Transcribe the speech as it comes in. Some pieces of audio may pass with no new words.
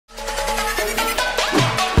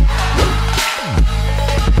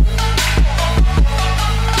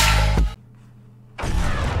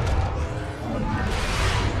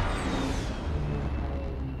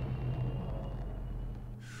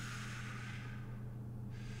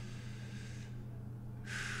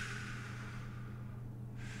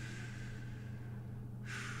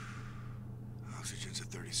Oxygen's at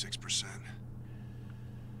 36%.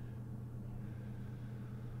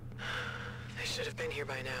 They should have been here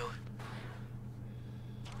by now.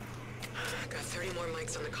 Got 30 more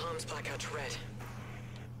mics on the comms blackout to red.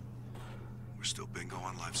 We're still bingo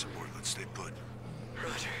on life support. Let's stay put.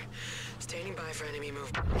 Roger. Standing by for enemy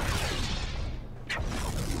move.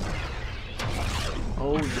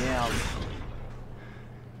 Oh, damn.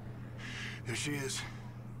 There she is.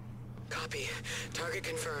 Copy. Target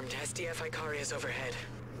confirmed. SDF Icarius overhead.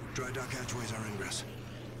 Dry dock hatchways are ingress.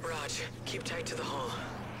 Raj, keep tight to the hull.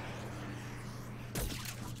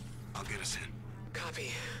 I'll get us in.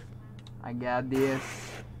 Copy. I got this.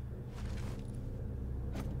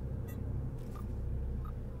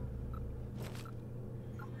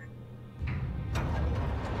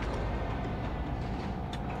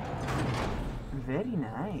 Very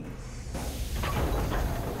nice.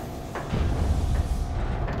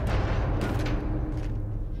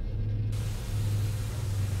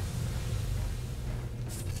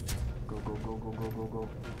 Go, go, go, go, go, go, go.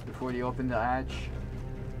 Before they open the hatch.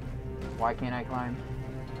 Why can't I climb?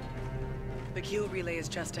 The keel relay is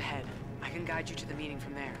just ahead. I can guide you to the meeting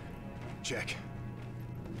from there. Check.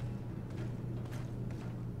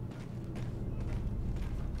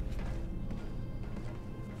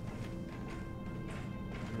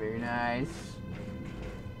 Very nice.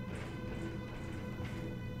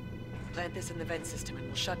 Plant this in the vent system and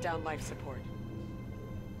we'll shut down life support.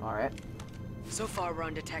 Alright. So far we're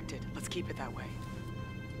undetected. Let's keep it that way.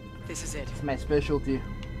 This is it. It's my specialty.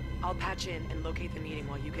 I'll patch in and locate the meeting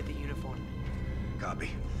while you get the uniform.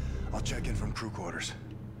 Copy. I'll check in from crew quarters.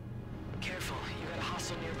 Careful, you got a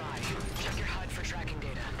hostile nearby. Check your HUD for tracking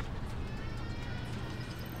data.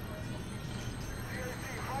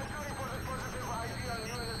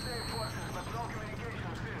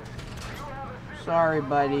 Sorry,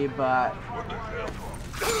 buddy, but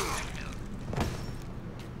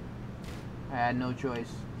I had no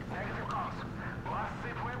choice.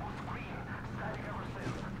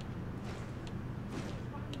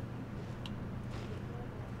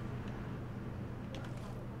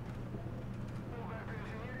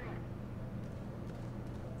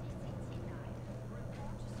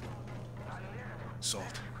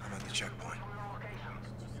 Salt, I'm at the checkpoint.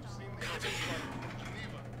 Copy.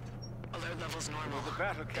 Alert levels normal. The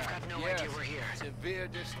battle They've cap. got no idea we're here. Severe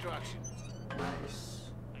destruction.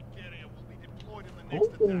 Nice.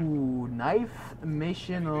 Oh, knife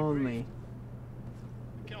mission only.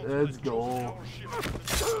 Let's go.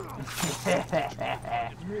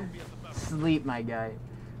 Sleep, my guy.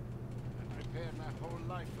 I prepared my whole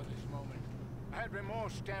life for this moment. I had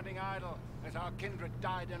remorse standing idle as our kindred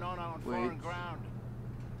died in honor on foreign ground.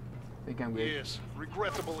 I think I'm good. Yes,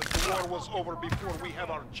 regrettable if the war was over before we had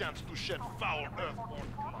our chance to shed foul earthborn.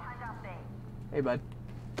 Hey, bud.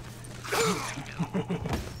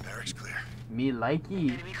 Barracks clear. Me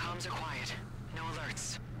likey. Enemy comms are quiet. No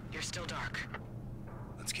alerts. You're still dark.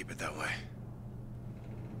 Let's keep it that way.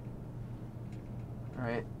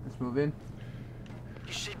 Alright, let's move in.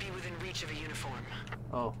 You should be within reach of a uniform.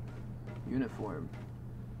 Oh, uniform.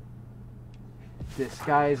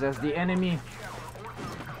 Disguise as the enemy.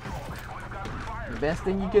 The best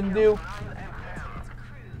thing you can do.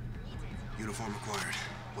 Uniform acquired.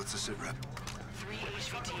 What's the sit rep? 3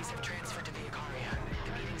 HVTs have transferred to the Icaria.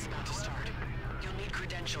 The meeting's about to start. You'll need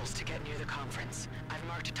credentials to get near the conference. I've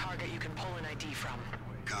marked a target you can pull an ID from.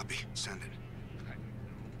 Copy. Send it.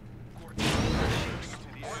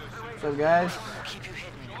 What's up, guys? Keep you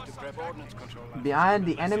hidden. Behind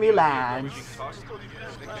the enemy lines.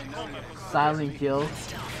 Silent kill.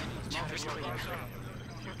 Chapter's clear.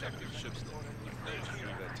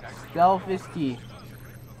 Stealth is key.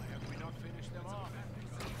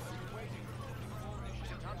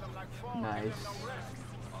 Nice.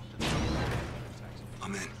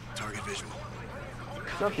 I'm in. Target visual.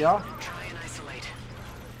 What's up, y'all? Try and isolate.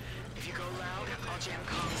 If you go loud, I'll jam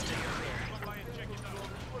comms till you're clear.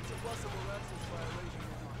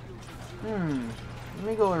 Let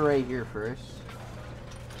me go right here first.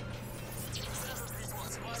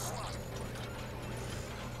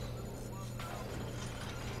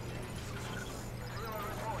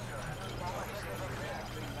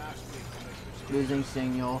 Losing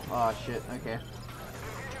signal. Oh shit, okay.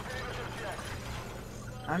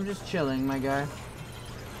 I'm just chilling, my guy.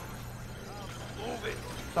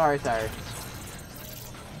 Sorry.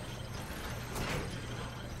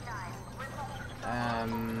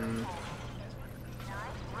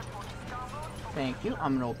 Thank you.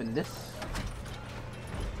 I'm gonna open this.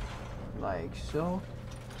 Like so.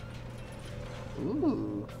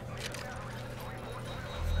 Ooh.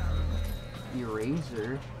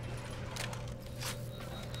 Eraser.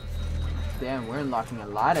 Damn, we're unlocking a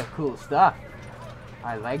lot of cool stuff.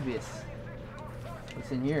 I like this.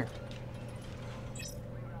 What's in here?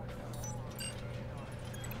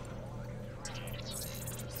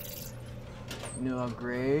 New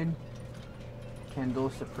upgrade. Kendall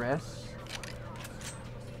suppress.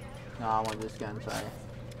 No, I want this gun, sorry.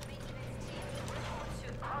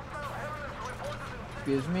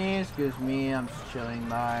 Excuse me, I'm just chilling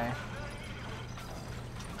by.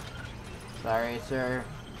 Sorry, sir.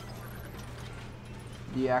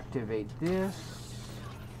 Deactivate this.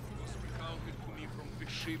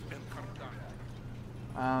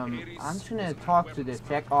 I'm just gonna talk to the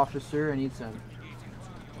tech officer. I need some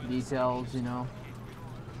details, you know.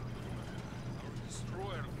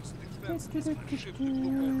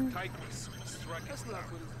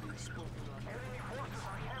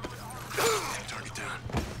 Target down.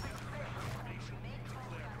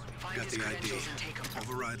 Got the ID.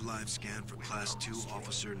 Override live scan for Class 2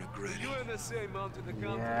 Officer Negretti. Yes.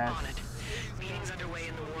 Meeting's underway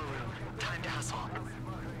in the war room. Time to hustle.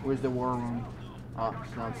 Where's the war room? Oh,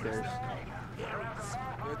 it's downstairs. Get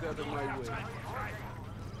out of my way.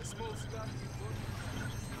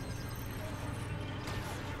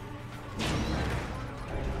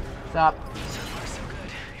 Stop. So far, so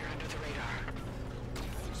good. You're under the radar.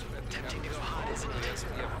 Tempting to go hot, isn't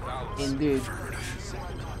it? Indeed.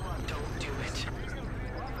 Don't do it.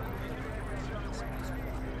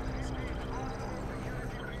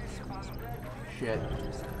 Shit.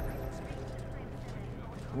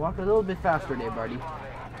 Walk a little bit faster there, buddy.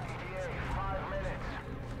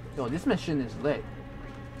 Yo, this mission is lit.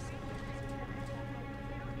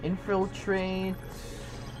 Infiltrate.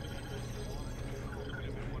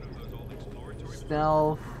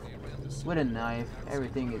 Stealth. With a knife.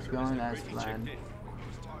 Everything is going as planned.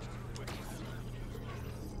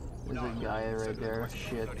 There's a guy right there.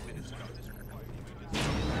 Shit.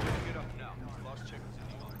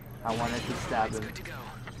 I wanted to stab him. Good to go.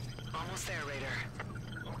 Almost there, Raider.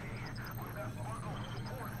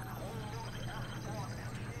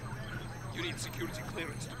 You need security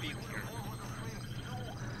clearance to be here.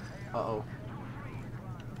 Uh-oh.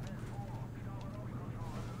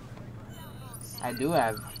 I do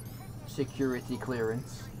have security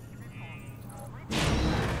clearance.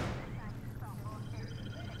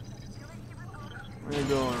 We're gonna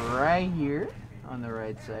go right here on the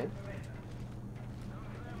right side.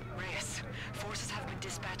 Reyes, forces have been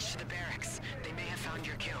dispatched to the barracks. They may have found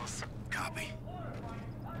your kills. Copy.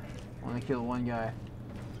 Only kill one guy.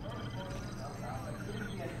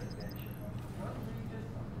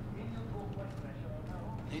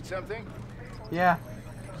 Need something? Yeah.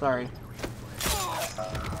 Sorry.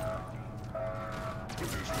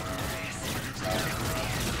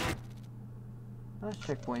 Last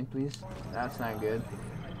checkpoint, please. That's not good.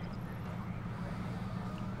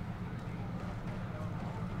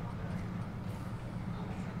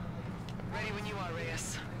 Ready when you are,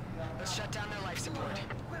 Reyes. Let's shut down their life support.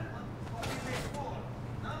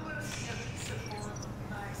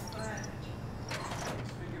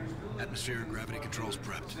 Atmospheric gravity controls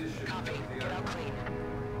prepped. Copy. Get out clean.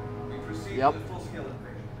 Yep.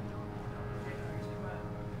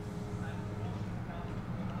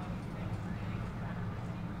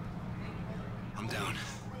 I'm down.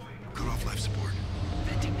 Cut off life support.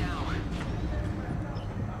 Venting now.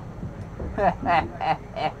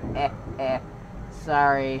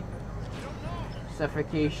 Sorry.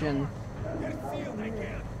 Suffocation.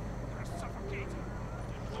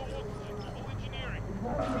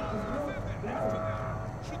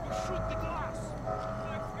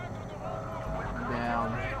 Down.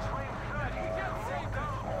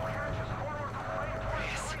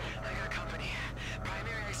 Reyes, I got company.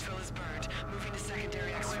 Primary exfil is burned. Moving to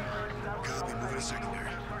secondary exfil. Copy, moving to secondary.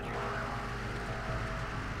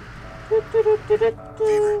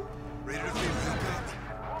 Fever. Rated a fever, no copy.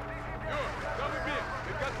 Come with me.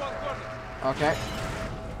 We've got one corner. Okay.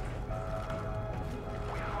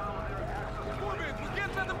 Move it. We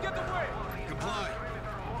can't let them get away. Comply.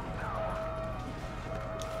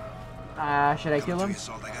 Should I kill him?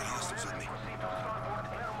 Assault, I got hostiles on me.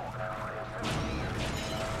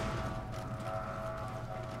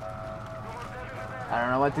 I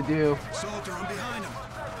don't know what to do. Soldier, I'm behind him.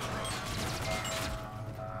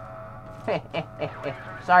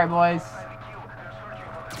 Sorry, boys.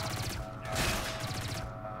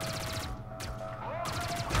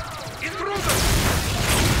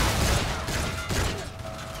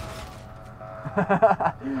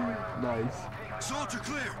 Nice. Soldier,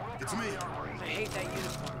 clear. It's me. I hate that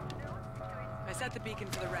uniform. I set the beacon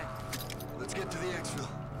for the red. Let's get to the exfil.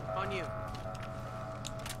 On you.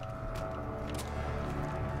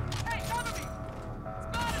 Hey, cover me!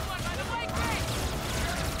 Spotted one by the bike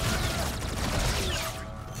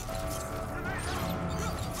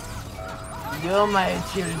Kill my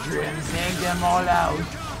children, take them all out.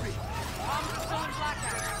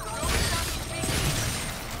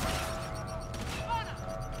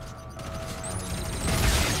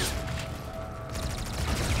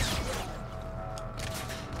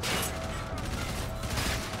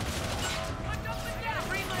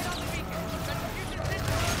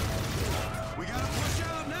 We gotta push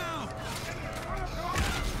out now.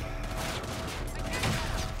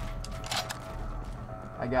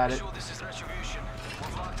 I got it. This is Retribution.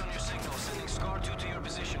 We're locked on your signal. Sending Scar 2 to your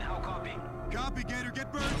position. How copy? Copy, Gator.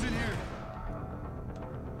 Get birds in here.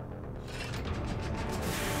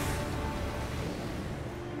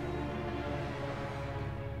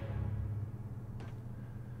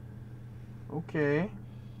 Okay.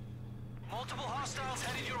 Multiple hostiles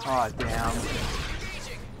headed your way. Aw, damn.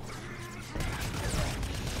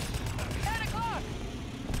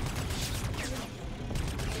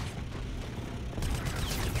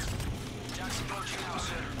 Jack's approaching now,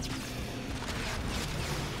 sir.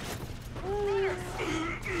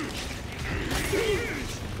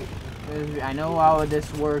 I know how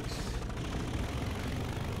this works.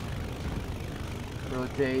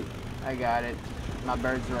 Rotate. I got it. My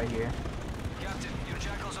bird's right here. Captain, your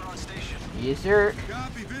Jackals are on station. Yes, sir.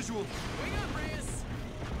 Copy, visual.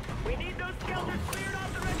 We need those skelters cleared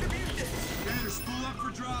off the Retribution. Gator, spool up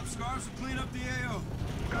for drop. Scars will clean up the AO.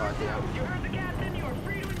 Oh, damn. You heard the captain. You are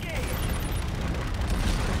free to engage.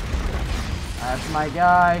 That's my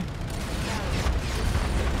guy.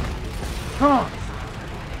 Come on.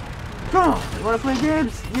 Come on. You wanna play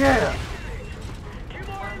games? Yeah. 2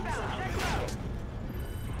 more inbound. Check them out.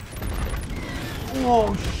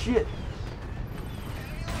 Oh, shit.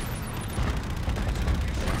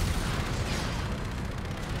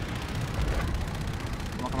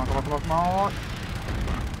 Come on, come on, come on, come on.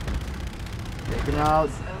 Taking out.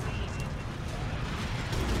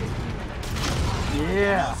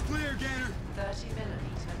 Yeah. It's clear, Gator.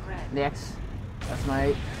 30mm grenade. Next. That's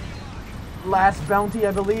my last bounty,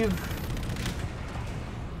 I believe.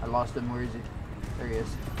 I lost him. Where is he? There he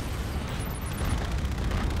is.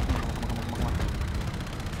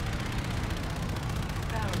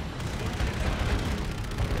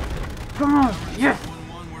 Come on! Yes!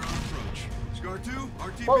 1-1, we're on approach. Scar 2,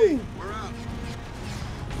 RTB, Woo. we're out.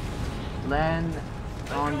 Land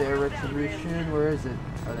on the Retribution. Where is it?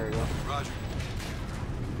 Oh, there we go. Roger.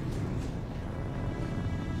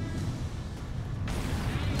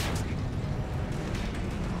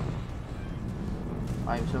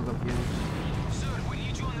 I am so confused. Sir, we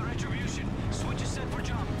need you on the Retribution. Switch is set for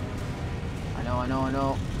jump. I know. I'm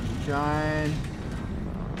trying.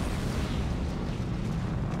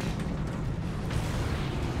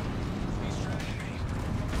 He's tracking me.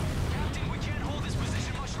 Captain, we can't hold this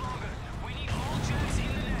position much longer. We need all jets in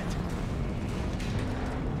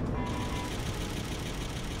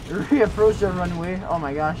the net. Reapproach the runway. Oh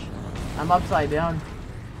my gosh. I'm upside down.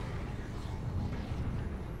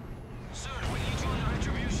 Sir, we need you on the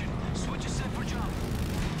Retribution. Switch is set for jump.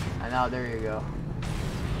 And now there you go.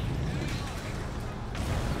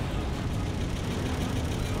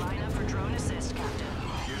 Line up for drone assist, Captain.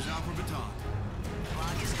 Here's out for baton.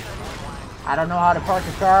 Lock is good. I don't know how to park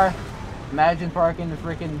a car. Imagine parking the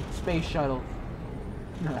freaking space shuttle.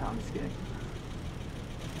 No, I'm just kidding.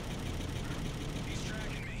 He's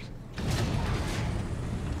tracking me.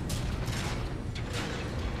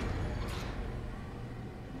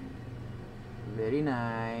 Very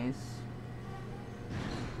nice.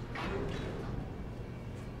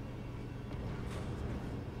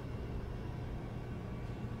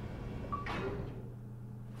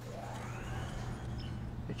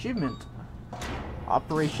 Achievement.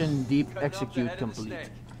 Operation Deep Execute complete.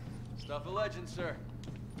 Stuff a legend, sir.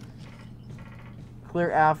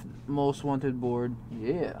 Clear aft most wanted board.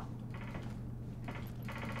 Yeah.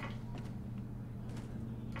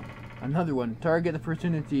 Another one. Target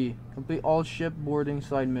opportunity. Complete all ship boarding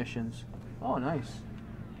side missions. Oh, nice.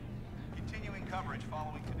 Continuing coverage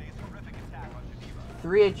following today's horrific attack on Geneva.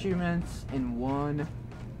 3 achievements in 1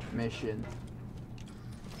 mission.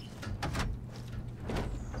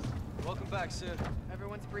 Welcome back, Sid.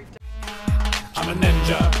 Everyone's briefed. I'm a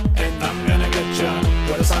ninja, and I'm gonna get ya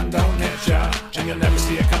where the sun don't hit ya, and you'll never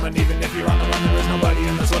see it coming. Even if you're on the run, there is nobody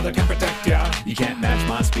in this world that can protect ya. You can't match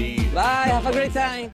my speed. Bye. Have a great time.